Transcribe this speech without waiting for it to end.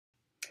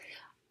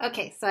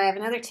Okay, so I have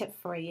another tip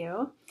for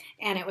you,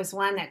 and it was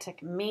one that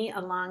took me a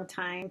long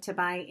time to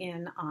buy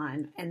in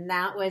on, and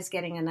that was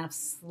getting enough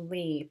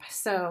sleep.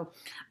 So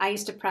I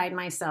used to pride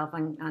myself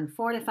on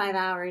 4 to 5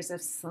 hours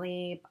of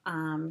sleep.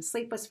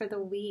 Sleep was for the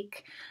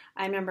weak.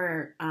 I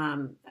remember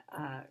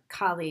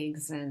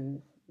colleagues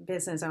and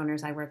business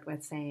owners I worked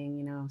with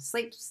saying,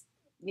 sleep,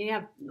 you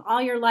have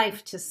all your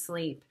life to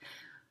sleep.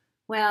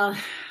 Well,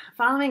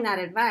 following that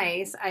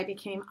advice, I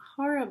became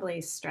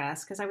horribly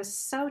stressed because I was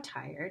so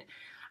tired.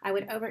 I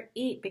would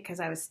overeat because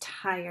I was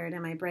tired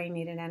and my brain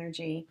needed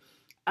energy.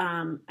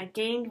 I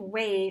gained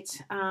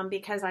weight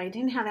because I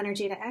didn't have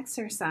energy to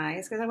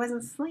exercise because I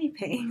wasn't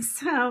sleeping.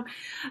 So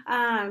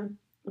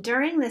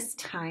during this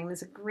time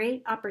is a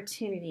great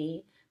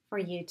opportunity for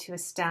you to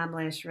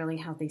establish really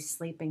healthy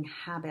sleeping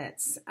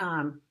habits.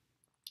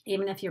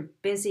 Even if you're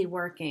busy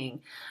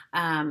working,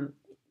 um,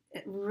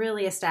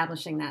 really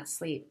establishing that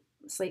sleep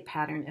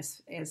pattern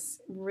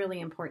is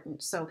really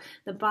important. So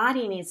the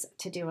body needs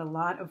to do a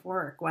lot of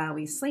work while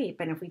we sleep,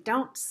 and if we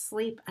don't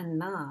sleep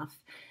enough,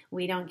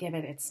 we don't give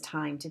it its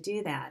time to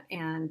do that.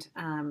 And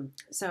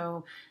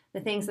so the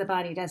things the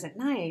body does at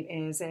night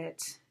is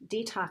it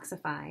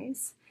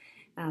detoxifies,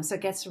 so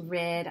it gets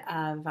rid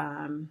of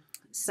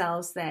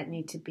cells that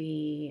need to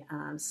be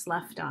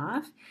sloughed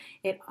off.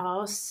 It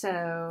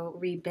also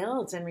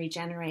rebuilds and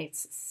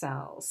regenerates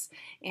cells,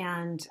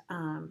 and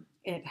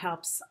it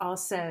helps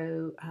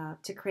also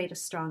to create a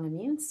strong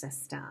immune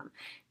system.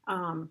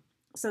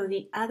 So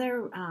the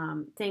other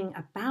thing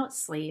about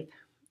sleep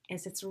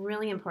is it's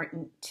really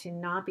important to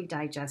not be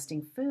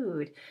digesting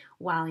food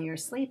while you're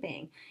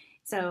sleeping.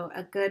 So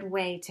a good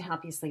way to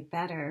help you sleep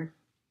better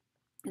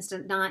is to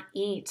not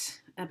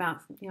eat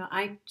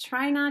I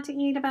try not to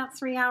eat about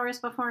 3 hours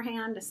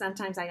beforehand.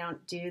 Sometimes I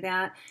don't do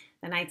that.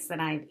 The nights that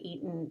I've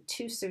eaten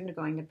too soon to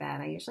going to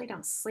bed, I usually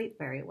don't sleep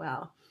very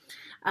well.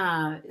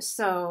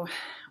 So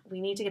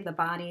we need to give the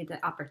body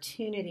the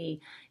opportunity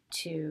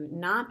to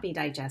not be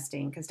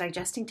digesting, because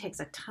digesting takes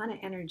a ton of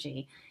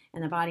energy,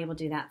 and the body will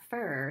do that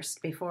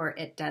first before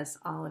it does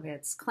all of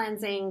its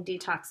cleansing,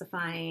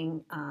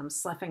 detoxifying,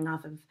 sloughing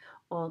off of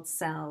old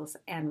cells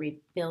and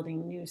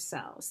rebuilding new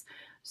cells.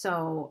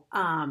 So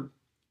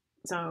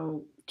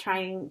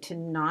trying to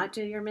not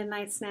do your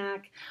midnight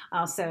snack.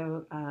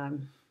 Also,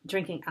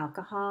 drinking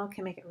alcohol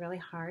can make it really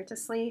hard to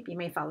sleep. You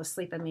may fall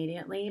asleep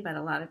immediately, but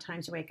a lot of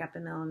times you wake up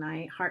in the middle of the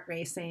night, heart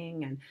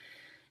racing, and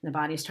the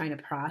body's trying to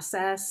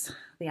process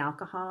the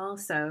alcohol.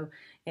 So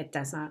it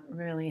does not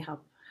really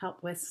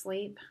help with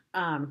sleep.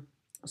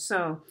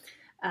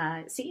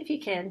 See if you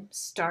can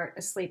start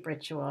a sleep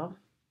ritual.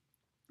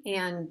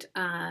 And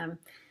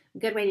a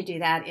good way to do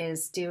that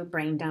is do a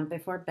brain dump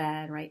before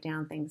bed. Write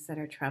down things that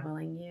are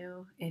troubling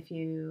you. If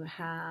you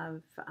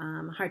have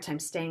a hard time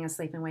staying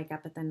asleep and wake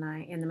up in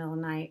the middle of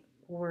the night,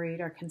 worried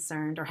or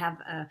concerned, or have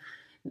an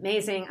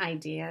amazing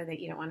idea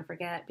that you don't want to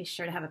forget, be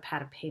sure to have a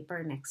pad of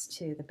paper next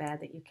to the bed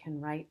that you can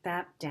write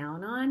that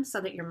down on, so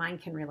that your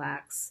mind can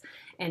relax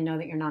and know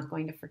that you're not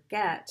going to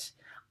forget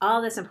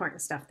all this important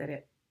stuff that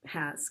it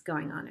has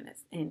going on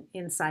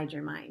inside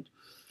your mind.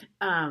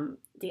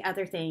 The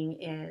other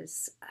thing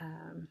is,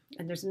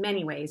 and there's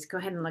many ways, go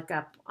ahead and look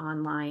up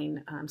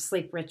online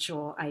sleep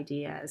ritual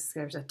ideas.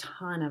 There's a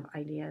ton of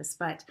ideas,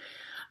 but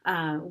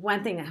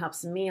one thing that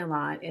helps me a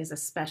lot is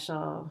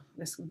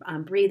this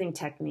breathing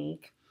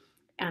technique,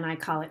 and I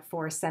call it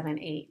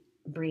 4-7-8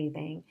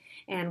 breathing.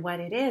 And what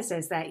it is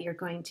that you're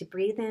going to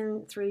breathe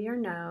in through your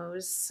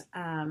nose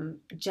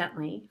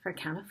gently for a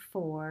count of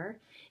 4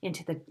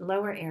 into the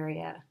lower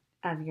area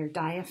of your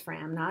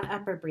diaphragm, not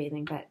upper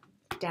breathing, but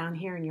down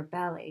here in your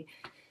belly.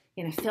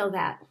 Fill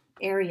that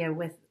area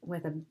with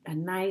a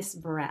nice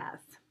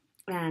breath,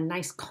 and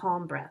nice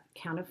calm breath,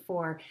 count of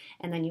 4,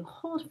 and then you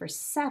hold for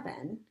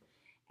 7,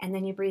 and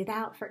then you breathe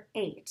out for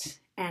 8.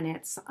 And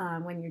it's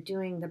when you're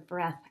doing the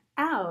breath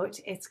out,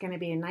 it's going to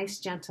be a nice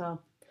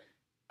gentle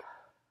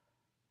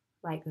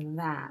like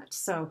that.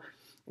 So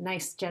a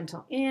nice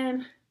gentle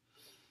in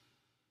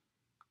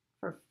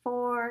for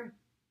 4,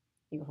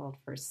 you hold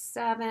for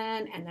 7,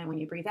 and then when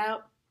you breathe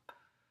out,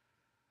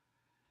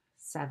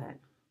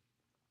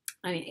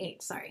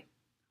 8, sorry.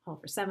 Hold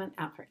for 7,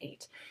 out for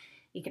 8.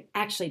 You can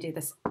actually do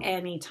this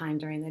anytime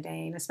during the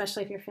day, and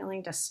especially if you're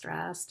feeling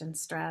distressed and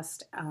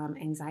stressed,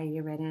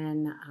 anxiety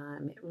ridden,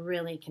 it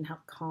really can help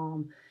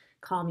calm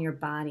your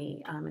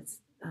body.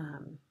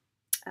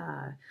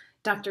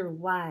 Dr.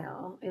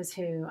 Weil is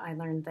who I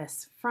learned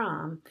this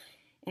from,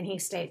 and he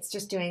states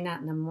just doing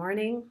that in the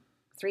morning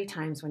 3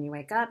 times when you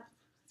wake up,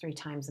 3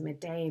 times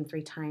midday, and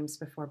 3 times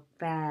before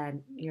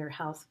bed, your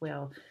health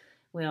will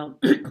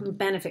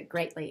benefit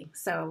greatly.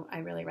 So I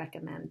really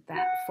recommend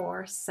that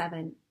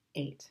 4-7-8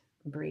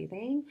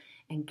 breathing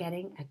and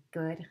getting a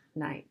good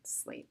night's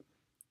sleep.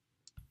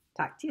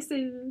 Talk to you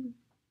soon.